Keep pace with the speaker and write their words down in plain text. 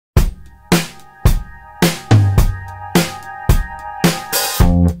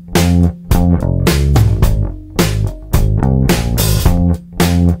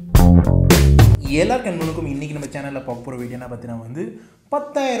எல்லாருக்கும் இன்றைக்கி நம்ம சேனலில் பார்க்க போகிற வீடியோனா பார்த்தீங்கன்னா வந்து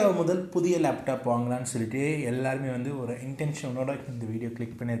 10,000 முதல் புதிய லேப்டாப் வாங்கலான்னு சொல்லிட்டு எல்லாருமே வந்து ஒரு இன்டென்ஷனோட இந்த வீடியோ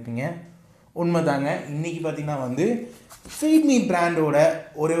கிளிக் பண்ணியிருப்பீங்க. உண்மைதாங்க. இன்றைக்கி பார்த்தீங்கன்னா வந்து ஃபீட்மீ பிராண்டோட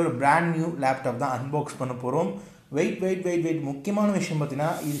ஒரு பிராண்ட் நியூ லேப்டாப் தான் அன்பாக்ஸ் பண்ண போகிறோம். வெயிட் முக்கியமான விஷயம்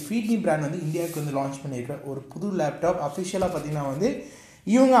பார்த்தீங்கன்னா இது ஃபீட்மீ பிராண்ட் வந்து இந்தியாவுக்கு வந்து லான்ச் பண்ணியிருக்கிற ஒரு புது லேப்டாப். அஃபிஷியலாக பார்த்தீங்கன்னா வந்து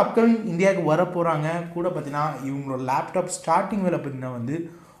இவங்க அப்கமிங் இந்தியாவுக்கு வர போகிறாங்க. கூட பார்த்தீங்கன்னா இவங்களோட லேப்டாப் ஸ்டார்டிங் விலை பார்த்தீங்கன்னா வந்து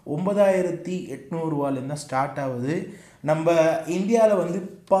 9,800 ரூபாயிலேருந்து தான் ஸ்டார்ட் ஆகுது. நம்ம இந்தியாவில் வந்து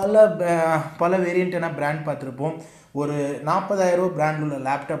பல வேரியண்ட்டான பிராண்ட் பார்த்துருப்போம். ஒரு 40,000 ரூபா பிராண்ட் உள்ள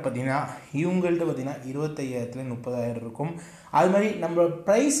லேப்டாப் பார்த்திங்கன்னா இவங்கள்ட்ட பார்த்திங்கன்னா 25,000 30,000 இருக்கும். அது மாதிரி நம்ம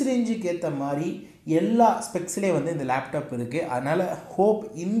ப்ரைஸ் ரேஞ்சுக்கு ஏற்ற மாதிரி எல்லா ஸ்பெக்ஸ்லேயும் வந்து இந்த லேப்டாப் இருக்குது. அதனால் ஹோப்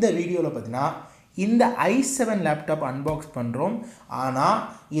இந்த வீடியோவில் பார்த்திங்கன்னா இந்த i7 லேப்டாப் அன்பாக்ஸ் பண்ணுறோம். ஆனால்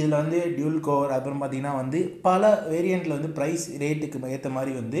இதில் வந்து டியூல் கோர் அப்புறம் பார்த்திங்கன்னா வந்து பல வேரியண்ட்டில் வந்து ப்ரைஸ் ரேட்டுக்கு ஏற்ற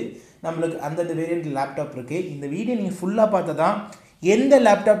மாதிரி வந்து நம்மளுக்கு அந்தந்த வேரியண்ட் லேப்டாப் இருக்குது. இந்த வீடியோ நீங்கள் ஃபுல்லாக பார்த்தா தான் எந்த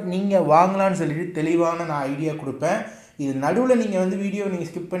லேப்டாப் நீங்கள் வாங்கலான்னு சொல்லிட்டு தெளிவான நான் ஐடியா கொடுப்பேன். இது நடுவில் நீங்கள் வந்து வீடியோ நீங்கள்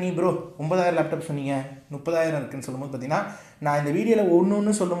ஸ்கிப் பண்ணி ப்ரோ 9,000 லேப்டாப் சொன்னீங்க 30,000 இருக்குன்னு சொல்லும்போது பார்த்தீங்கன்னா நான் இந்த வீடியோவில்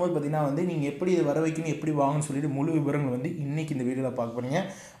ஒன்று சொல்லும்போது பார்த்தீங்கன்னா வந்து நீங்கள் எப்படி இதை வர வைக்கணும் எப்படி வாங்கணும்னு சொல்லிட்டு முழு விவரங்கள் வந்து இன்றைக்கி இந்த வீடியோவில் பார்க்க போகிறீங்க.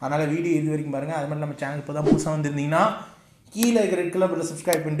 அதனால் வீடியோ இது வரைக்கும் பாருங்கள். அது மாதிரி நம்ம சேனல் இப்போ தான் புதுசாக வந்திருந்தீங்கன்னா கீழே இருக்கிற ரெட் கலர்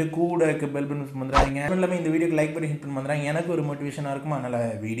சப்ஸ்கிரைப் பண்ணிட்டு கூட இருக்க பெல் பட்டன் வந்துடுறாங்க. அதுவும் இல்லாமல் இந்த வீடியோக்கு லைக் பண்ணி ஹிட் பண்ணி வந்துடுறாங்க. எனக்கு ஒரு மோட்டிவேஷனாக இருக்குமா.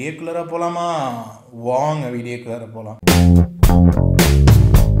 அதனால் வீடியோக்குள்ளார போகலாமா? வாங்க வீடியோக்குள்ளார போகலாம்.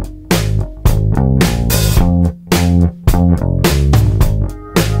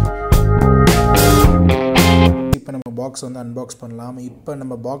 பாக்ஸ் வந்து அன்பாக்ஸ் பண்ணலாம். இப்போ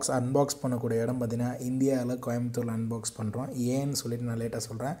நம்ம பாக்ஸ் அன்பாக்ஸ் பண்ணக்கூடிய இடம் பார்த்திங்கன்னா இந்தியாவில் கோயம்புத்தூரில் அன்பாக்ஸ் பண்ணுறோம். ஏன்னு சொல்லிட்டு நான் லேட்டாக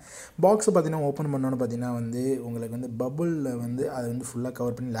சொல்கிறேன். பாக்ஸை பார்த்திங்கன்னா ஓப்பன் பண்ணோன்னு பார்த்திங்கன்னா வந்து உங்களுக்கு வந்து பபுளில் வந்து அதை வந்து ஃபுல்லாக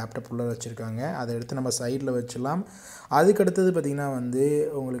கவர் பண்ணி லேப்டாப் உள்ளே வச்சுருக்காங்க. அதை எடுத்து நம்ம சைடில் வச்சிடலாம். அதுக்கடுத்தது பார்த்திங்கன்னா வந்து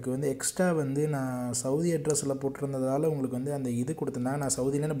உங்களுக்கு வந்து எக்ஸ்ட்ரா வந்து நான் சவுதி அட்ரஸில் போட்டிருந்ததால் உங்களுக்கு வந்து அந்த இது கொடுத்துருந்தாங்க. நான்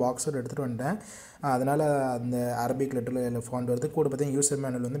சவுதியிலேருந்து பாக்ஸோடு எடுத்துகிட்டு வந்துட்டேன். அதனால் அந்த அரபிக் லெட்டரில் ஃபாண்ட் வருது. கூட பார்த்திங்கன்னா யூசர்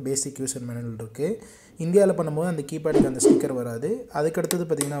மேனுவல் வந்து பேசிக் யூசர் மேனுவல் இருக்குது. இந்தியாவில் பண்ணும்போது அந்த கீபேடுக்கு அந்த ஸ்டிக்கர் வராது. அதுக்கடுத்தது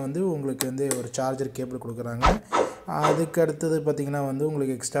பார்த்திங்கன்னா வந்து உங்களுக்கு வந்து ஒரு சார்ஜர் கேபிள் கொடுக்குறாங்க. அதுக்கடுத்தது பார்த்திங்கன்னா வந்து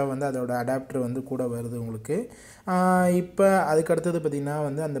உங்களுக்கு எக்ஸ்ட்ரா வந்து அதோட அடாப்டர் வந்து கூட வருது உங்களுக்கு. இப்போ அதுக்கடுத்தது பார்த்திங்கன்னா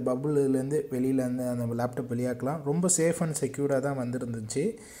வந்து அந்த பபுள்லேருந்து வெளியில் அந்த லேப்டாப் வெளியாக்கலாம். ரொம்ப சேஃப் அண்ட் செக்யூர்டாக தான் வந்துருந்துச்சு,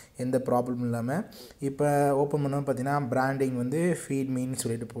 எந்த ப்ராப்ளம் இல்லாமல். இப்போ ஓப்பன் பண்ணோன்னு பார்த்திங்கன்னா பிராண்டிங் வந்து ஃபீட்மீன்னு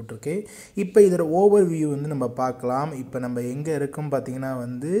சொல்லிட்டு போட்டிருக்கு. இப்போ இதோட ஓவர் வியூ வந்து நம்ம பார்க்கலாம். இப்போ நம்ம எங்கே இருக்கோம் பார்த்திங்கன்னா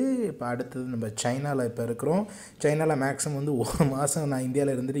வந்து இப்போ அடுத்தது நம்ம சைனாவில் இப்போ இருக்கிறோம். சைனாவில் மேக்ஸிமம் வந்து ஒரு மாதம் நான்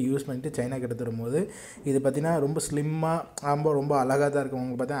இந்தியாவில் இருந்துட்டு யூஸ் பண்ணிவிட்டு சைனாக்கு எடுத்து வரும்போது இது பார்த்திங்கன்னா ரொம்ப ஸ்லிம்மாக ரொம்ப அழகாக தான் இருக்கும்.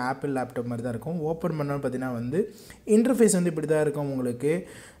 உங்களுக்கு பார்த்தீங்கன்னா ஆப்பிள் லேப்டாப் மாதிரி தான் இருக்கும். ஓப்பன் பண்ணோன்னு பார்த்திங்கன்னா வந்து இன்டர்ஃபேஸ் வந்து இப்படி தான் இருக்கும். உங்களுக்கு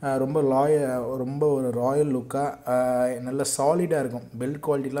ரொம்ப ஒரு ராயல் லுக்காக நல்ல சாலிடாக இருக்கும். பில்ட்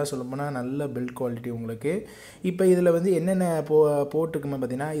குவாலிட்டிலாம் சொல்ல போனால் நல்ல பில்ட் குவாலிட்டி உங்களுக்கு. இப்போ இதில் வந்து என்னென்ன போட்டிருக்குமே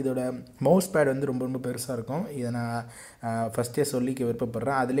பார்த்திங்கன்னா இதோட மவுஸ் பேட் வந்து ரொம்ப பெருசாக இருக்கும். இதை நான் ஃபஸ்ட்டே சொல்லிக்க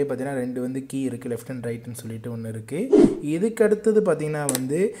விருப்பப்படுறேன். அதிலே பார்த்திங்கன்னா 2 வந்து கீ இருக்குது, லெஃப்ட் அண்ட் ரைட்டுன்னு சொல்லிட்டு ஒன்று இருக்குது. இதுக்கு அடுத்தது பார்த்திங்கன்னா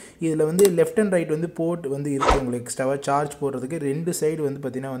வந்து இதில் வந்து லெஃப்ட் அண்ட் ரைட் வந்து போர்ட் வந்து இருக்குது. உங்களுக்கு எக்ஸ்ட்ராவாக சார்ஜ் போடுறதுக்கு 2 சைடு வந்து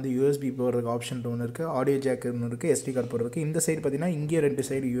பார்த்திங்கன்னா வந்து யூஎஸ்பி போடுறதுக்கு ஆப்ஷன் ஒன்று இருக்குது, ஆடியோ ஜாக் ஒன்று இருக்குது, எஸ்டி கார்டு போடுறதுக்கு. இந்த சைடு பார்த்திங்கன்னா இங்கே 2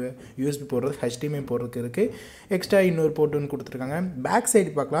 சைடு யூஎஸ்பி போடுறதுக்கு HDMI போடுறதுக்கு இருக்குது. எக்ஸ்ட்ரா இன்னொரு போர்ட் ஒன்று கொடுத்துருக்காங்க. பேக்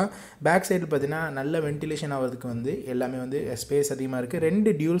சைடு பார்க்கலாம். பேக் சைடு பார்த்திங்கன்னா நல்ல வென்டிலேஷன் ஆகிறதுக்கு வந்து எல்லாமே வந்து ஸ்பேஸ் அதிகமாக இருக்குது.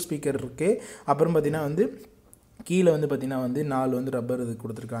 2 டியூல் ஸ்பீக்கர் இருக்குது. அப்புறம் பார்த்திங்கன்னா வந்து கீழே வந்து பார்த்திங்கன்னா வந்து 4 வந்து ரப்பர் இது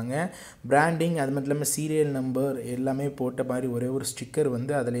கொடுத்துருக்காங்க. பிராண்டிங் அது மட்டும் இல்லாமல் சீரியல் நம்பர் எல்லாமே போட்ட மாதிரி ஒரே ஒரு ஸ்டிக்கர்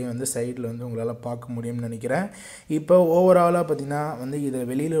வந்து அதிலேயே வந்து சைடில் வந்து உங்களால் பார்க்க முடியும்னு நினைக்கிறேன். இப்போ ஓவராலாக பார்த்திங்கன்னா வந்து இதை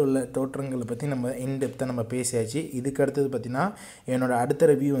வெளியில் உள்ள தோற்றங்களை பற்றி நம்ம இன்டெப்த்தாக நம்ம பேசியாச்சு. இதுக்கு அடுத்தது பார்த்திங்கன்னா என்னோட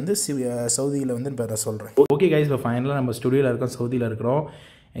அடுத்த ரிவ்யூ வந்து சவுதியில் வந்து இப்போ நான் சொல்கிறேன். ஓகே கைஸ், இப்போ ஃபைனலாக நம்ம ஸ்டுடியோவில் இருக்கோம், சவுதியில் இருக்கிறோம்.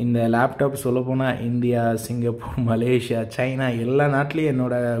 இந்த லேப்டாப் சொல்லப்போனால் இந்தியா, சிங்கப்பூர், மலேசியா, சைனா எல்லா நாட்டிலையும்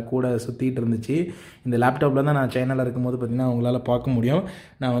என்னோட கூட சுற்றிட்டு இருந்துச்சு. இந்த லேப்டாப்பில் தான் நான் சைனாவில் இருக்கும்போது பார்த்திங்கன்னா உங்களால் பார்க்க முடியும்.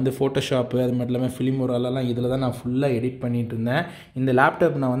 நான் வந்து ஃபோட்டோஷாப்பு அது மட்டும் இல்லாமல் ஃபிலிமோரெல்லாம் இதில் தான் நான் ஃபுல்லாக எடிட் பண்ணிகிட்டு இருந்தேன். இந்த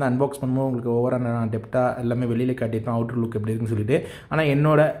லேப்டாப் நான் வந்து அன்பாக்ஸ் பண்ணும்போது உங்களுக்கு ஓவராக நான் டெப்த்தாக எல்லாமே வெளியில் காட்டியிருப்பேன் அவுட்டர் லுக் எப்படி இருக்குன்னு சொல்லிட்டு. ஆனால்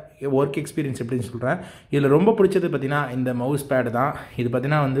என்னோட ஒர்க் எக்ஸ்பீரியன்ஸ் எப்படின்னு சொல்கிறேன். இதில் ரொம்ப பிடிச்சது பார்த்திங்கன்னா இந்த மவுஸ் பேடு தான். இது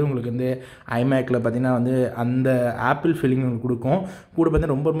பார்த்திங்கன்னா வந்து உங்களுக்கு வந்து ஐமேக்கில் பார்த்திங்கன்னா வந்து அந்த ஆப்பிள் ஃபீலிங் உங்களுக்கு கொடுக்கும். கூட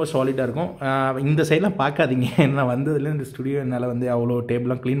பார்த்திங்கன்னா ரொம்ப சாலிடாக இருக்கும். இந்த சைடெலாம் பார்க்காதீங்க, நான் வந்ததுலேருந்து இந்த ஸ்டுடியோ என்னால் வந்து அவ்வளோ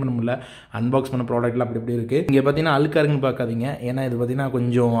டேபிள்லாம் க்ளீன் பண்ண முடியல. அன்பாக்ஸ் பண்ண ப்ராடக்ட்லாம் அப்படி இருக்குது. இங்கே பார்த்திங்கன்னா அழுக்காருங்கன்னு பார்க்காதீங்க, ஏன்னா இது பார்த்திங்கன்னா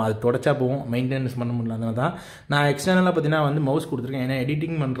கொஞ்சம் அது தொடச்சா போகும், மெயின்டெனன்ஸ் பண்ண முடியல. அதனால தான் நான் எக்ஸ்டர்னலாக பார்த்திங்கன்னா வந்து மவுஸ் கொடுத்துருக்கேன். ஏன்னா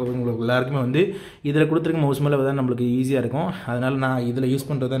எடிட்டிங் பண்ணுறவங்களுக்கு எல்லாருக்குமே வந்து இதில் கொடுத்துருக்க மவுஸ் மேலே தான் நம்மளுக்கு ஈஸியாக இருக்கும். அதனால் நான் இதில் யூஸ்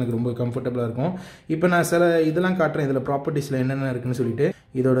பண்ணுறது எனக்கு ரொம்ப கம்ஃபர்டபுளாக இருக்கும். இப்போ நான் சில இதெல்லாம் காட்டுறேன், இதில் ப்ராப்பர்ட்டிஸில் என்னென்ன இருக்குன்னு சொல்லிட்டு.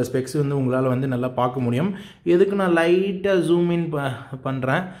 இதோட ஸ்பெக்ஸ் வந்து உங்களால் வந்து நல்லா பார்க்க முடியும். இதுக்கு நான் லைட்டாக ஜூம் இன்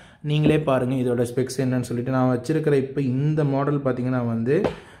பண்ணுறேன். நீங்களே பாருங்கள் இதோட ஸ்பெக்ஸ் என்னன்னு சொல்லிட்டு. நான் வச்சுருக்கிற இப்போ இந்த மாடல் பார்த்திங்கன்னா வந்து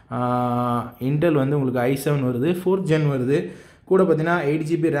இன்டெல் வந்து உங்களுக்கு i7 வருது, 4th gen வருது. கூட பார்த்தீங்கன்னா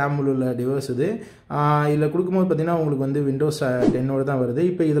 8GB RAM உள்ள டிவைஸ் இது. இதில் கொடுக்கும்போது பார்த்தீங்கன்னா உங்களுக்கு வந்து விண்டோஸ் 10 தான் வருது.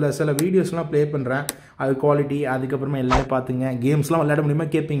 இப்போ இதில் சில வீடியோஸ்லாம் ப்ளே பண்ணுறேன், அது குவாலிட்டி அதுக்கப்புறமா எல்லாமே பார்த்துங்க. கேம்ஸ்லாம் விளையாட முடியுமா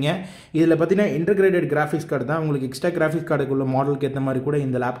கேட்பீங்க. இதில் பார்த்தீங்கன்னா இன்டகிரேட்டட் கிராஃபிக்ஸ் கார்டு தான், உங்களுக்கு எக்ஸ்ட்ரா கிராஃபிக்ஸ் கார்டுக்குள்ள மாடலுக்கு ஏற்ற மாதிரி கூட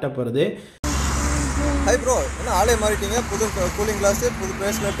இந்த லேப்டாப் வருது. ஹை ப்ரோ, என்ன ஆளே மாறிட்டீங்க? புது கூலிங் கிளாஸ், புது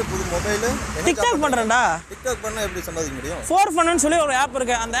பிரேஸ்லெட், புது மொபைல். டிக்டாக் பண்றேன்டா. டிக்டாக் பண்ணா எப்படி சம்பாதிக்க முடியும்? ஃபோர் ஃபன்னு சொல்லி ஒரு ஆப்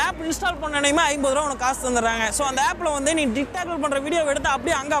இருக்கு. அந்த ஆப் இன்ஸ்டால் பண்ணனேமே 50 ரூபா உனக்கு காசு தந்துடுறாங்க. ஸோ அந்த ஆப்ல வந்து நீ டிக்டாக்ல பண்ற வீடியோ எடுத்து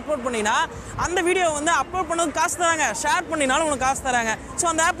அப்படியே அங்கே அப்லோட் பண்ணினா அந்த வீடியோ வந்து அப்லோட் பண்ணதுக்கு காசு தராங்க, ஷேர் பண்ணினாலும் உனக்கு காசு தராங்க. ஸோ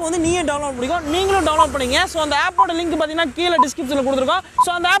அந்த ஆப் வந்து நீயே டவுன்லோட் பண்ணிக்கோ, நீங்களும் டவுன்லோட் பண்ணிங்க. ஸோ அந்த ஆப்போட லிங்க் பார்த்தீங்கன்னா கீழே டிஸ்கிரிப்ஷனில் கொடுத்துருக்கோம்.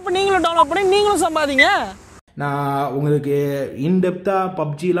 ஸோ அந்த ஆப் நீங்களும் டவுன்லோட் பண்ணி நீங்களும் சம்பாதிங்க. நான் உங்களுக்கு இன்டெப்த்தாக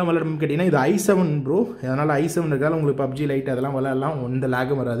பப்ஜிலாம் விளையாடணும்னு கேட்டிங்கன்னா இது i7 ப்ரோ. அதனால் i7 இருக்கால உங்களுக்கு பப்ஜி லைட் அதெல்லாம் விளையாடலாம், எந்த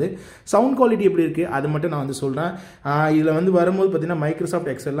லேகும் வராது. சவுண்ட் குவாலிட்டி எப்படி இருக்குது அது மட்டும் நான் வந்து சொல்கிறேன். இதில் வந்து வரும்போது பார்த்தீங்கன்னா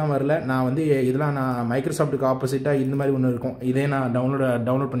மைக்ரோசாஃப்ட் எக்ஸல்லாம் வரல. நான் வந்து இதெல்லாம் நான் மைக்ரோசாஃப்ட்டுக்கு ஆப்போசிட்டாக இந்த மாதிரி ஒன்று இருக்கும், இதே நான்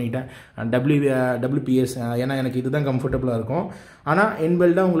டவுன்லோட் பண்ணிட்டேன் WPS. ஏன்னா எனக்கு இதுதான் கம்ஃபர்டபுளாக இருக்கும். ஆனால்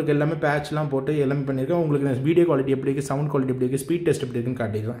இன்பில்டாக உங்களுக்கு எல்லாமே பேட்ச்லாம் போட்டு எல்லாமே பண்ணியிருக்கேன். உங்களுக்கு வீடியோ குவாலிட்டி எப்படி இருக்குது, சவுண்ட் குவாலிட்டி எப்படி இருக்குது, ஸ்பீட் டெஸ்ட் எப்படி இருக்குன்னு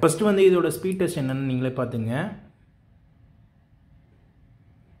காட்டிடுறேன். ஃபஸ்ட்டு வந்து இதோட ஸ்பீட் டெஸ்ட் என்னென்னு நீங்களே பார்த்துங்க.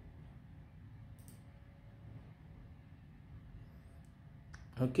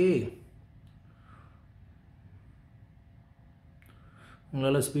 ஓகே,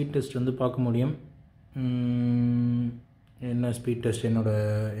 உங்களால் ஸ்பீட் டெஸ்ட் வந்து பார்க்க முடியும். என்ன ஸ்பீட் டெஸ்ட்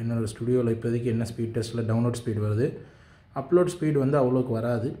என்னோடய ஸ்டுடியோவில் இப்போதைக்கு என்ன ஸ்பீட் டெஸ்ட்டில் டவுன்லோட் ஸ்பீட் வருது. அப்லோட் ஸ்பீடு வந்து அவ்வளோக்கு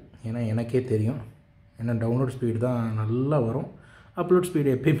வராது, ஏன்னா எனக்கே தெரியும். ஏன்னா டவுன்லோட் ஸ்பீடு தான் நல்லா வரும், அப்லோட் ஸ்பீடு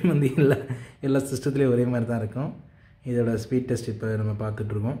எப்பயுமே வந்து எல்லா சிஸ்டத்துலேயும் ஒரே மாதிரி தான் இருக்கும். இதோட ஸ்பீட் டெஸ்ட் இப்போ நம்ம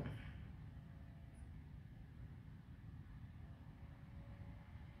பார்த்துட்ருக்கோம்.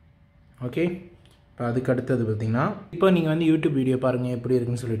 ஓகே, இப்போ அதுக்கு அடுத்தது பார்த்திங்கன்னா இப்போ நீங்கள் வந்து யூடியூப் வீடியோ பாருங்கள் எப்படி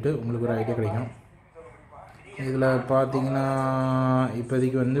இருக்குன்னு சொல்லிட்டு உங்களுக்கு ஒரு ஐடியா கிடைக்கும். இதில் பார்த்தீங்கன்னா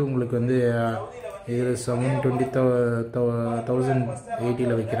இப்போதைக்கு வந்து உங்களுக்கு வந்து இதில்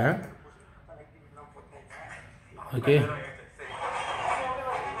 720,080 வைக்கிறேன். ஓகே,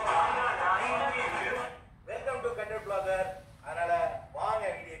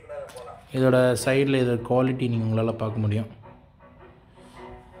 இதோட சைடில் இதோட குவாலிட்டி நீங்கள் உங்களால் பார்க்க முடியும்.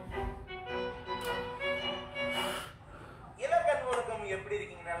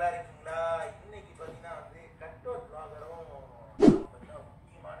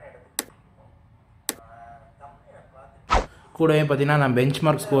 கூடவே பார்த்தீங்கன்னா நான்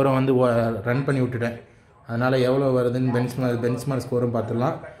பெஞ்ச்மார்க் ஸ்கோரை வந்து ரன் பண்ணி விட்டுட்டேன். அதனால் எவ்வளோ வருதுன்னு பெஞ்ச்மார்க் ஸ்கோரும்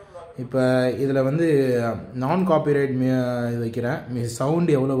பார்த்துடலாம். இப்போ இதில் வந்து நான் காப்பிரைட் இது வைக்கிறேன்.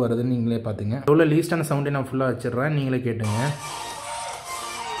 சவுண்டு எவ்வளோ வருதுன்னு நீங்களே பார்த்துங்க. எவ்வளோ லீஸ்டான சவுண்டே நான் ஃபுல்லாக வச்சிடுறேன், நீங்களே கேட்டுங்க.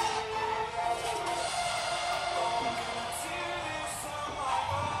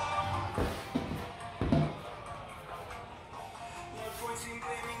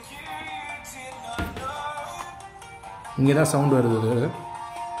 இங்கே தான் சவுண்ட் வருது,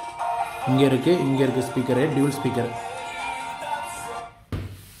 இங்கே இருக்குது ஸ்பீக்கரு, டியூல் ஸ்பீக்கர்.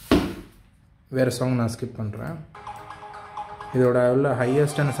 வேறு சவுண்ட் நான் ஸ்கிப் பண்ணுறேன். இதோட உள்ள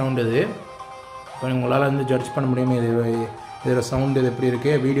ஹையஸ்டான சவுண்ட் இது. இப்போ உங்களால் வந்து ஜட்ஜ் பண்ண முடியுமே இதோட சவுண்டு இது எப்படி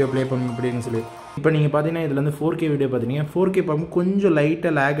இருக்குது, வீடியோ ப்ளே பண்ண எப்படின்னு சொல்லி. இப்போ நீங்கள் பார்த்தீங்கன்னா இதில் வந்து 4K வீடியோ பார்த்தீங்கன்னா 4K பார்க்கும் கொஞ்சம்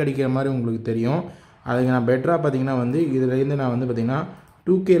லைட்டாக லேக் அடிக்கிற மாதிரி உங்களுக்கு தெரியும். அதுக்கு நான் பெட்டராக பார்த்தீங்கன்னா வந்து இதுலேருந்து நான் வந்து பார்த்திங்கன்னா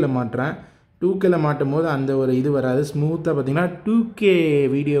 2Kல மாட்டுறேன். 2Kல மாட்டும் போது அந்த ஒரு இது வராது, ஸ்மூத்தாக பார்த்தீங்கன்னா 2K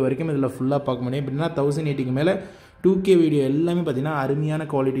வீடியோ வரைக்கும் இதில் ஃபுல்லாக பார்க்க முடியும். எப்படின்னா 1080க்கு மேலே 2K வீடியோ எல்லாமே பார்த்தீங்கன்னா அருமையான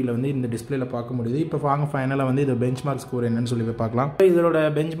குவாலிட்டியில் வந்து இந்த டிஸ்பிளேயில் பார்க்க முடியுது. இப்போ வாங்க ஃபைனலாக வந்து இது பெஞ்ச்மார்க் ஸ்கோர் என்னன்னு சொல்லி போய் பார்க்கலாம். இப்போ இதோட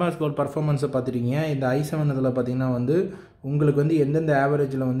பெஞ்ச்மார்க் ஸ்கோர் பர்ஃபார்மன்ஸை பார்த்துட்டீங்க. இந்த i7 இதில் பார்த்தீங்கன்னா வந்து உங்களுக்கு வந்து எந்தெந்த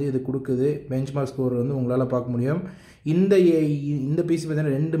ஆவரேஜில் வந்து இது கொடுக்குது பெஞ்ச்மார்க் ஸ்கோர் வந்து உங்களால் பார்க்க முடியும். இந்த பிசி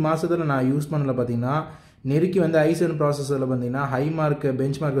பார்த்தீங்கன்னா 2 மாதத்தில் நான் யூஸ் பண்ணல. பார்த்தீங்கன்னா நெருக்கி வந்து i7 ப்ராசஸரில் பார்த்தீங்கன்னா ஹை மார்க்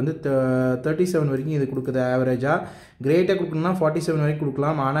பெஞ்ச்மார்க் வந்து 37 வரைக்கும் இது கொடுக்குது ஆவரேஜாக. கிரேட்டாக கொடுக்கணும்னா 47 வரைக்கும்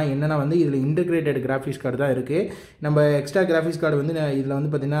கொடுக்கலாம். ஆனால் என்னென்னா வந்து இதில் இன்டகிரேட்டட் கிராஃபிக்ஸ் கார்டு தான் இருக்குது. நம்ம எக்ஸ்ட்ரா கிராஃபிக்ஸ் கார்டு வந்து இதில்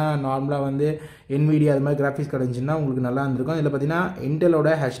வந்து பார்த்திங்கன்னா நார்மலாக வந்து NVIDIA அது மாதிரி கிராஃபிக்ஸ் கார்டு இருந்துச்சுன்னா உங்களுக்கு நல்லா இருந்திருக்கும். இதில் பார்த்தீங்கன்னா இன்டெலோட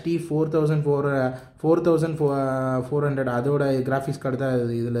HD 4400 அதோட கிராஃபிக்ஸ் கார்டு தான்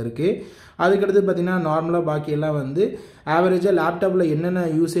இதில் இருக்குது. அதுக்கடுத்து பார்த்திங்கன்னா நார்மலாக பாக்கி எல்லாம் வந்து ஆவரேஜாக லேப்டாப்பில் என்னென்ன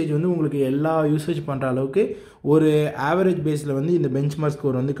யூசேஜ் வந்து உங்களுக்கு எல்லா யூசேஜ் பண்ணுற அளவுக்கு ஒரு ஆவரேஜ் பேஸில் வந்து இந்த பெஞ்ச்மார்க்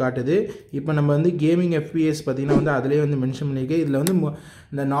ஸ்கோர் வந்து காட்டுது. இப்போ நம்ம வந்து கேமிங் FPS பார்த்திங்கன்னா வந்து அதிலே வந்து மென்ஷன் பண்ணியிருக்கேன். இதில் வந்து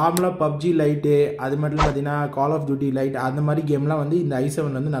இந்த நார்மலாக பப்ஜி லைட்டு அது மட்டும் பார்த்திங்கன்னா கால் ஆஃப் டியூட்டி லைட் அந்த மாதிரி கேம்லாம் வந்து இந்த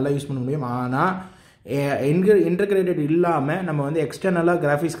i7 வந்து நல்லா யூஸ் பண்ண முடியும். ஆனால் இன்டகிரேட்டட் இல்லாமல் நம்ம வந்து எக்ஸ்டர்னலாக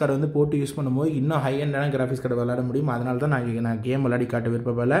கிராஃபிக்ஸ் கார்டு வந்து போட்டு யூஸ் பண்ணும்போது இன்னும் ஹை எண்டான கிராஃபிக்ஸ் கார்டு விளையாட முடியும். அதனால தான் நான் கேம் விளையாடி காட்ட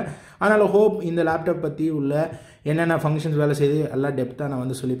விருப்பப்படல. அதனால் ஹோப் இந்த லேப்டாப் பற்றி உள்ள என்னென்ன ஃபங்க்ஷன்ஸ் வேலை செய்து எல்லாம் டெப்த்தாக நான்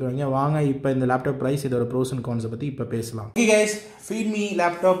வந்து சொல்லிப்பேங்க. வாங்க இப்போ இந்த லேப்டாப் ப்ரைஸ், இதோட ப்ரோஸ் அண்ட் கான்ஸை பற்றி இப்போ பேசலாம். ஓகே கைஸ், ஃபீட்மீ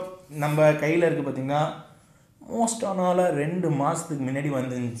லேப்டாப் நம்ம கையில் இருக்குது. பார்த்திங்கன்னா மோஸ்ட் ஆனால 2 மாதத்துக்கு முன்னாடி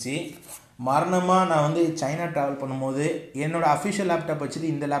வந்துருந்துச்சு. மரணமாக நான் வந்து சைனா ட்ராவல் பண்ணும்போது என்னோடய அஃபிஷியல் லேப்டாப்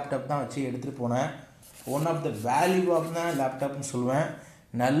வச்சுட்டு இந்த லேப்டாப் தான் வச்சு எடுத்துகிட்டு போனேன். One of the value of தான் லேப்டாப்னு சொல்லுவேன்.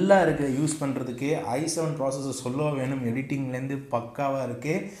 நல்லா இருக்குது யூஸ் பண்ணுறதுக்கு. i7 ப்ராசஸர் சொல்ல வேணும், எடிட்டிங்லேருந்து பக்காவாக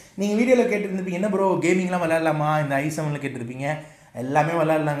இருக்குது. நீங்கள் வீடியோவில் கேட்டுருந்துப்பீங்க, என்ன ப்ரோ கேமிங்லாம் விளையாடலாமா இந்த i7ல் கேட்டிருப்பீங்க. எல்லாமே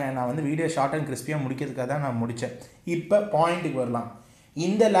விளையாடலாங்க. நான் வந்து வீடியோ ஷார்ட் அண்ட் கிறிஸ்பியாக முடிக்கிறதுக்காக தான் நான் முடித்தேன். இப்போ பாயிண்ட்டுக்கு வரலாம்.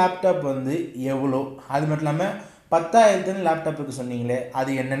 இந்த லேப்டாப் வந்து எவ்வளோ, அது மட்டும் இல்லாமல் 10,000 லேப்டாப்புக்கு சொன்னீங்களே அது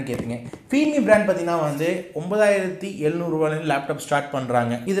என்னன்னு கேட்பீங்க. ஃபீட்மீ பிராண்ட் பார்த்தீங்கன்னா வந்து 9,700 லேப்டாப் ஸ்டார்ட்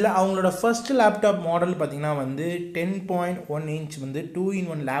பண்ணுறாங்க. இதில் அவங்களோட ஃபர்ஸ்ட் லேப்டாப் மாடல் பார்த்தீங்கன்னா வந்து 10.1 இன்ச் வந்து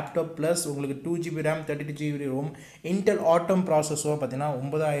 2-in-1 லேப்டாப் ப்ளஸ் உங்களுக்கு 2GB RAM 32GB ROM Intel ஆட்டம் ப்ராசஸோ பார்த்தீங்கன்னா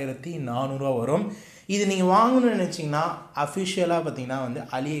 9,400 வரும். இது நீங்கள் வாங்கணும்னு நினச்சிங்கன்னா அஃபிஷியலாக பார்த்தீங்கன்னா வந்து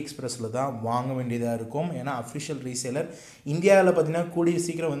AliExpressல தான் வாங்க வேண்டியதாக இருக்கும். ஏன்னா அஃபிஷியல் ரீசேலர் இந்தியாவில் பார்த்தீங்கன்னா கூடிய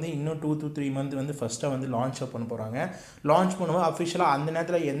சீக்கிரம் வந்து இன்னும் 2 to 3 month வந்து ஃபஸ்ட்டாக வந்து லான்ச் பண்ண போகிறாங்க. லான்ச் பண்ணும்போது அஃபிஷியலாக அந்த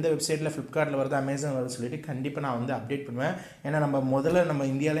நேரத்தில் எந்த வெப்சைட்டில் ஃப்ளிப்கார்ட்டில் வருது, அமேசான் வருது சொல்லிட்டு கண்டிப்பாக நான் வந்து அப்டேட் பண்ணுவேன். ஏன்னா நம்ம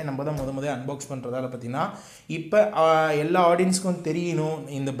இந்தியாவிலே நம்ம தான் முதல் அன்பாக்ஸ் பண்ணுறதால பார்த்தீங்கன்னா இப்போ எல்லா ஆடியன்ஸுக்கும் தெரியணும்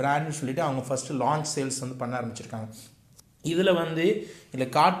இந்த பிராண்டுன்னு சொல்லிட்டு அவங்க ஃபஸ்ட்டு லான்ச் சேல்ஸ் வந்து பண்ண ஆரம்பிச்சிருக்காங்க. இதில் வந்து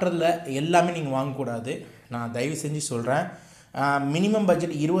இதில் காட்டுறதுல எல்லாமே நீங்கள் வாங்கக்கூடாது. நான் தயவு செஞ்சு சொல்கிறேன், மினிமம்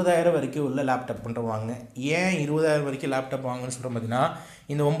பட்ஜெட் 20,000 வரைக்கும் உள்ள லேப்டாப் வாங்க. ஏன் 20,000 வரைக்கும் லேப்டாப் வாங்கன்னு சொல்கிறேன் பார்த்தீங்கன்னா,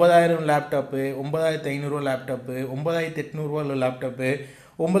 இந்த 9,000 லேப்டாப்பு, 9,500 லேப்டாப்பு, 9,800 உள்ள லேப்டாப்பு,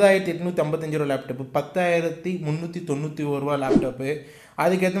 9,855 லேப்டாப்பு, 10,391 லேப்டாப்பு,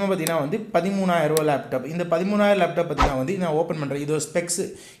 அதுக்கேற்ற மாதிரி பார்த்தீங்கன்னா வந்து 13,000 லேப்டாப். இந்த 13,000 லேப்டாப் பார்த்தீங்கன்னா வந்து நான் ஓப்பன் பண்ணுறேன். இதோட ஸ்பெக்ஸ்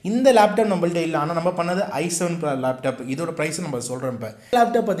இந்த லேப்டாப் நம்மள்ட்ட இல்லை, ஆனால் நம்ம பண்ணது i7 லேப்டாப். இதோட ப்ரைஸை நம்ம சொல்கிறேன். இப்போ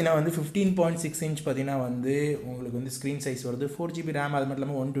லேப்டாப் பார்த்தீங்கன்னா வந்து 15.6 இன்ச் பார்த்தீங்கன்னா வந்து உங்களுக்கு வந்து ஸ்க்ரீன் சைஸ் வருது. 4GB RAM, அது மட்டும்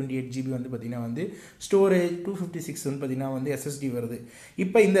இல்லாமல் 128GB வந்து பார்த்தீங்கன்னா வந்து ஸ்டோரேஜ் 256 வந்து பார்த்தீங்கன்னா வந்து SSD வருது.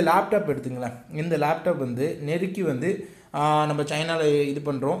 இப்போ இந்த லேப்டாப் எடுத்துங்களேன். இந்த லேப்டாப் வந்து நெருக்கி வந்து நம்ம சைனாவில் இது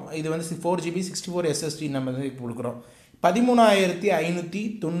பண்ணுறோம். இது வந்து 4GB 64 SSD நம்ம வந்து கொடுக்குறோம்.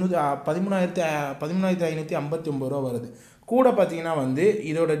 13,559 வருது. கூட பார்த்தீங்கன்னா வந்து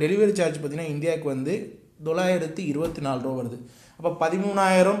இதோட டெலிவரி சார்ஜ் பார்த்தீங்கன்னா இந்தியாவுக்கு வந்து 924 வருது. அப்போ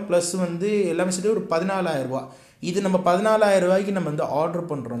 13,000 ப்ளஸ் வந்து எல்லாமே சேர்த்து ஒரு 14,000. இது நம்ம 14,000 நம்ம வந்து ஆர்டர்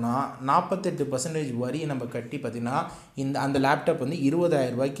பண்ணுறோன்னா 48% வரி நம்ம கட்டி பார்த்தீங்கன்னா அந்த லேப்டாப் வந்து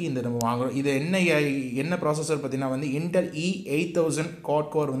 20,000 இந்த நம்ம வாங்குகிறோம். இது என்ன ப்ராசஸர் பார்த்தீங்கன்னா வந்து இன்டெல் i8000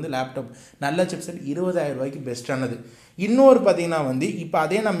 quad-core வந்து லேப்டாப், நல்ல சிப்செட், 20,000 பெஸ்ட்டானது. இன்னொரு பார்த்தீங்கன்னா வந்து இப்போ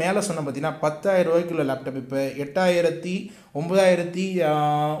அதே நான் மேலே சொன்ன பார்த்தீங்கன்னா 10,000 லேப்டாப், இப்போ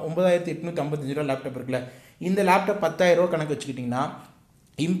 9,855 லேப்டாப் இருக்குல்ல, இந்த லேப்டாப் 10,000 கணக்கு வச்சுக்கிட்டிங்கன்னா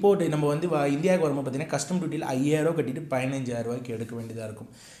இம்போர்ட் நம்ம வந்து இந்தியாவுக்கு வரும்போது பார்த்தீங்கன்னா கஸ்டம் டியூட்டியில் 5,000 கட்டிட்டு 15,000 எடுக்க வேண்டியதாக இருக்கும்.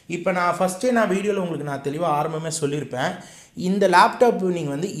 இப்போ நான் வீடியோவில் உங்களுக்கு நான் தெளிவாக ஆரம்பமே சொல்லியிருப்பேன். இந்த லேப்டாப்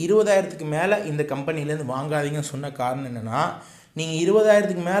நீங்கள் வந்து 20,000 மேலே இந்த கம்பெனிலேருந்து வாங்காதீங்கன்னு சொன்ன காரணம் என்னென்னா, நீங்கள்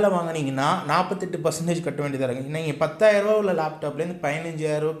 20,000 மேலே வாங்கினீங்கன்னா 48% கட்ட வேண்டியதாக இருக்கும். நீங்கள் 10,000 உள்ள லேப்டாப்லேருந்து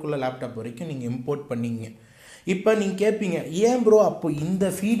 15,000 லேப்டாப் வரைக்கும் நீங்கள் இம்போர்ட் பண்ணிங்க. இப்போ நீங்கள் கேட்பீங்க, ஏன் ப்ரோ அப்போ இந்த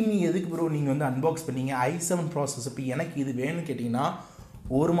ஃபீட்மீ எதுக்கு ப்ரோ நீங்கள் வந்து அன்பாக்ஸ் பண்ணீங்க i7 ப்ராசஸ்? இப்போ எனக்கு இது வேணும்னு கேட்டிங்கன்னா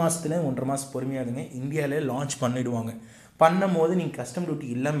 1 மாதத்துல 1.5 மாதம் பொறுமையாதுங்க, இந்தியாவிலே லான்ச் பண்ணிவிடுவாங்க. பண்ணும்போது நீங்கள் கஸ்டம் டியூட்டி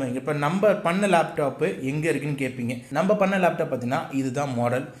இல்லாமல் இப்போ நம்ம பண்ண லேப்டாப்பு எங்கே இருக்குதுன்னு கேட்பீங்க. நம்ம பண்ண லேப்டாப் பார்த்தீங்கன்னா இதுதான்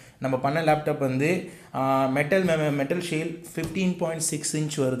மாடல். நம்ம பண்ண லேப்டாப் வந்து மெட்டல் ஷீல் 15.6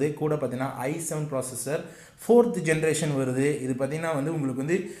 இன்ச் வருது. கூட பார்த்தீங்கன்னா i7 ப்ராசஸர் 4th ஜென்ரேஷன் வருது. இது பார்த்திங்கன்னா வந்து உங்களுக்கு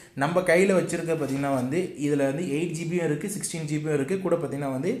வந்து நம்ம கையில் வச்சுருக்க பார்த்திங்கன்னா வந்து இதில் வந்து 8GB இருக்குது, 16GB இருக்குது. கூட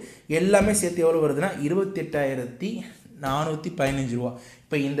பார்த்திங்கன்னா வந்து எல்லாமே சேர்த்து எவ்வளோ வருதுன்னா 28,415.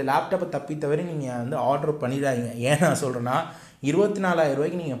 இப்போ இந்த லேப்டாப்பை தவிர நீங்கள் வந்து ஆர்டர் பண்ணிடாதீங்க. ஏன் நான் சொல்கிறேன்னா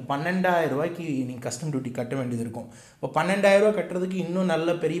 24,000 நீங்கள் 12,000 நீங்கள் கஸ்டம் டியூட்டி கட்ட வேண்டியது இருக்கும். இப்போ 12,000 கட்டுறதுக்கு இன்னும் நல்ல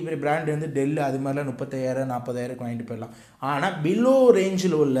பெரிய பிராண்ட் வந்து டெல் அது மாதிரிலாம் 35,000 40,000 வாங்கிட்டு போயிடலாம். ஆனால் பிலோ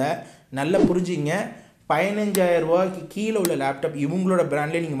ரேஞ்சில் உள்ள நல்ல புரிஞ்சிங்க 15,000 கீழே உள்ள லேப்டாப் இவங்களோட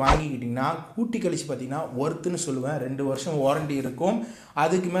பிராண்ட்லேயே நீங்கள் வாங்கிக்கிட்டிங்கன்னா கூட்டி கழிச்சு பார்த்தீங்கன்னா ஒர்த்துன்னு சொல்லுவேன். 2 வருஷம் வாரண்டி இருக்கும்.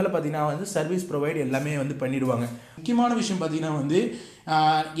 அதுக்கு மேலே பார்த்தீங்கன்னா வந்து சர்வீஸ் ப்ரொவைட் எல்லாமே வந்து பண்ணிடுவாங்க. முக்கியமான விஷயம் பார்த்தீங்கன்னா வந்து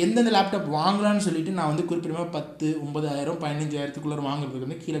எந்தெந்த லேப்டாப் வாங்கலான்னு சொல்லிட்டு நான் வந்து குறிப்பிடமாக 10, 9,000, 15,000 வாங்குறதுக்கு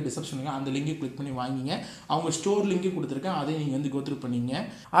வந்து கீழே டிஸ்கிரிப்ஷனுங்க அந்த லிங்கை கிளிக் பண்ணி வாங்கிங்க. அவங்க ஸ்டோர் லிங்கே கொடுத்துருக்கேன், அதையும் நீங்கள் வந்து கோத்ரூ பண்ணிங்க.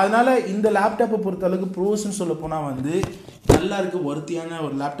 அதனால் இந்த லேப்டாப்பை பொறுத்த அளவுக்கு ப்ரோஸ்ன்னு சொல்ல போனால் வந்து நல்லா இருக்குது ஒர்த்தியான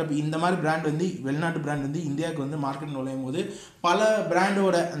ஒரு லேப்டாப். இந்த மாதிரி பிராண்ட் வந்து வெளிநாட்டு பிராண்ட் வந்து இந்தியாவுக்கு வந்து மார்க்கெட் நுழையும் போது பல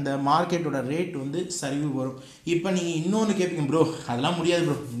பிராண்டோட அந்த மார்க்கெட்டோட ரேட் வந்து சரிவு வரும். இப்போ நீங்கள் இன்னொன்று கேட்பீங்க ப்ரோ, அதெல்லாம் முடியாது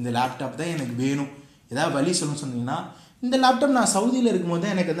ப்ரோ, இந்த லேப்டாப் தான் எனக்கு வேணும், ஏதாவது வழி சொல்லணும்னு சொன்னீங்கன்னா, இந்த லேப்டாப் நான் சவுதியில் இருக்கும்போது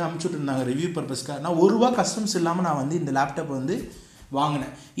தான் எனக்கு வந்து அனுப்பிச்சுட்ருந்தாங்க ரிவ்யூ பர்பஸ்க்காக. நான் ₹1 கஸ்டம்ஸ் இல்லாமல் நான் வந்து இந்த லேப்டாப் வந்து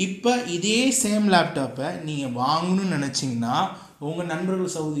வாங்கினேன். இப்போ இதே சேம் லேப்டாப்பை நீங்கள் வாங்கணும்னு நினச்சிங்கன்னா உங்கள்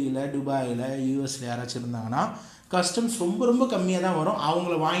நண்பர்கள் சவுதியில், துபாயில், யூஎஸில் யாராச்சும் இருந்தாங்கன்னா கஸ்டம்ஸ் ரொம்ப ரொம்ப கம்மியாக தான் வரும்.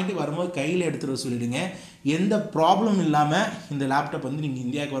 அவங்கள வாங்கிட்டு வரும்போது கையில் எடுத்துகிட்டு சொல்லிவிடுங்க. எந்த ப்ராப்ளம் இல்லாமல் இந்த லேப்டாப் வந்து நீங்கள்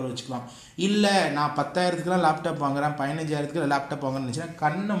இந்தியாவுக்கு வர வச்சுக்கலாம். இல்லை நான் 10,000க்குலாம் லேப்டாப் வாங்குகிறேன், 15,000க்கு லேப்டாப் வாங்குறேன்னு நினச்சின்னா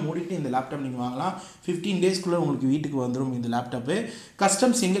கண்ணை மூடிட்டு இந்த லேப்டாப் நீங்கள் வாங்கலாம். 15 டேஸ்க்குள்ளே உங்களுக்கு வீட்டுக்கு வந்துடும் இந்த லேப்டாப்பு.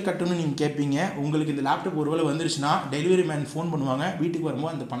 கஸ்டம்ஸ் எங்கே கட்டணும்னு நீங்கள் கேட்பீங்க. உங்களுக்கு இந்த லேப்டாப் ஒருவேளை வந்துருச்சுன்னா டெலிவரி மேன் ஃபோன் பண்ணுவாங்க, வீட்டுக்கு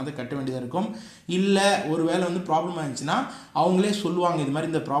வரும்போது அந்த பணத்தை கட்ட வேண்டியதாக இருக்கும். இல்லை ஒரு வேளை வந்து ப்ராப்ளம் ஆகிடுச்சுன்னா அவங்களே சொல்லுவாங்க, இது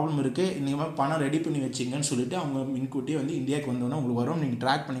மாதிரி இந்த ப்ராப்ளம் இருக்குது, நீங்கள் பணம் ரெடி பண்ணி வச்சிங்கன்னு சொல்லிட்டு அவங்க முன்கூட்டியே வந்து இந்தியாவுக்கு வந்தோன்னே உங்களுக்கு வரும், நீங்கள்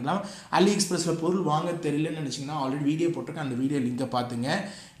ட்ராக் பண்ணிக்கலாம். AliExpressல பொருள் வாங்க தெரியலன்னு நினச்சிங்கன்னா ஆல்ரெடி வீடியோ போட்டிருக்கேன், அந்த வீடியோ லிங்கை பார்த்துங்க.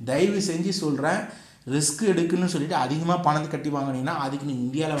 தயவு செஞ்சு சொல்கிறேன், ரிஸ்க் எடுக்குன்னு சொல்லிட்டு அதிகமாக பணத்தை கட்டி வாங்கினீங்கன்னா அதுக்கு நீங்கள்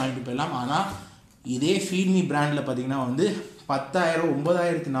இந்தியாவில் வாங்கிட்டு போயிடலாம். ஆனால் இதே ஃபீட்மி பிராண்டில் பார்த்தீங்கன்னா வந்து 10,000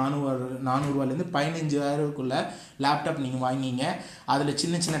 9,400 15,000க்குள்ளே லேப்டாப் நீங்கள் வாங்கிங்க. அதில்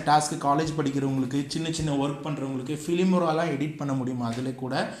சின்ன சின்ன டாஸ்க்கு, காலேஜ் படிக்கிறவங்களுக்கு, சின்ன சின்ன ஒர்க் பண்ணுறவங்களுக்கு, ஃபிலிமோரெலாம் எடிட் பண்ண முடியும் அதில்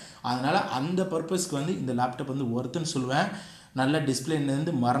கூட. அதனால் அந்த பர்பஸ்க்கு வந்து இந்த லேப்டாப் வந்து ஒர்த்துன்னு சொல்லுவேன். நல்ல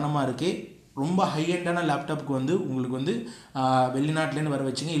டிஸ்பிளேலேருந்து மரணமாக இருக்குது. ரொம்ப ஹையண்டான லேப்டாப்புக்கு வந்து உங்களுக்கு வந்து வெளிநாட்டிலேருந்து வர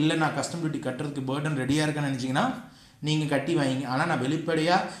வச்சிங்க. இல்லை நான் கஸ்டம் டியூட்டி கட்டுறதுக்கு பேர்டன் ரெடியாக இருக்கேன்னு நினச்சிங்கன்னா நீங்கள் கட்டி வாங்கிங்க. ஆனால் நான்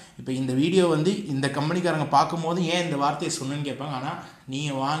வெளிப்படையாக இப்போ இந்த வீடியோ வந்து இந்த கம்பெனிக்காரங்க பார்க்கும்போது ஏன் இந்த வார்த்தையை சொன்னேன்னு கேட்பாங்க. ஆனால்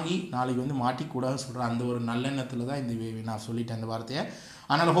நீங்கள் வாங்கி நாளைக்கு வந்து மாட்டிக்கூடாதுன்னு சொல்கிறேன். அந்த ஒரு நல்லெண்ணத்தில் தான் இந்த நான் சொல்லிட்டேன் இந்த வார்த்தையை.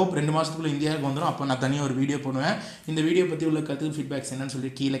 அதனால் ஹோப் 2 மாதத்துக்குள்ளே இந்தியாவுக்கு வந்துடும். அப்போ நான் தனியாக ஒரு வீடியோ பண்ணுவேன். இந்த வீடியோ பற்றி உள்ள கருத்து ஃபீட்பேக்ஸ் என்னன்னு சொல்லி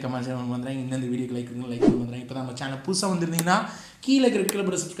கீழே கமெண்ட் செக்ஷன் வந்துடுறேன். இன்னும் இந்த வீடியோக்கு லைக் பண்ணுறேன். இப்போ நம்ம சேனல் புதுசாக வந்திருந்தீங்கன்னா கீழே இருக்கிற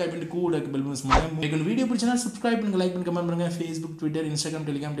சப்ஸ்கிரைப் பண்ணிட்டு கூட பெல் பட்டன் பண்ணுங்க. உங்களுக்கு வீடியோ பிடிச்சனா சப்ஸ்கிரைப் பண்ணுங்க, லைக் பண்ணி கமெண்ட் பண்ணுங்கள். Facebook, Twitter, Instagram,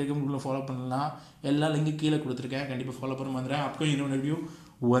 Telegram follow பண்ணலாம். எல்லா லிங்கும் கீழே கொடுத்துருக்கேன், கண்டிப்பாக ஃபாலோ பண்ண வந்துடுறேன். அப்போ இன்னொரு ரிவ்யூ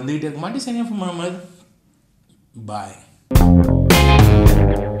வந்துகிட்டே இருக்க மாட்டேன். Sign of Mohammed. பாய்.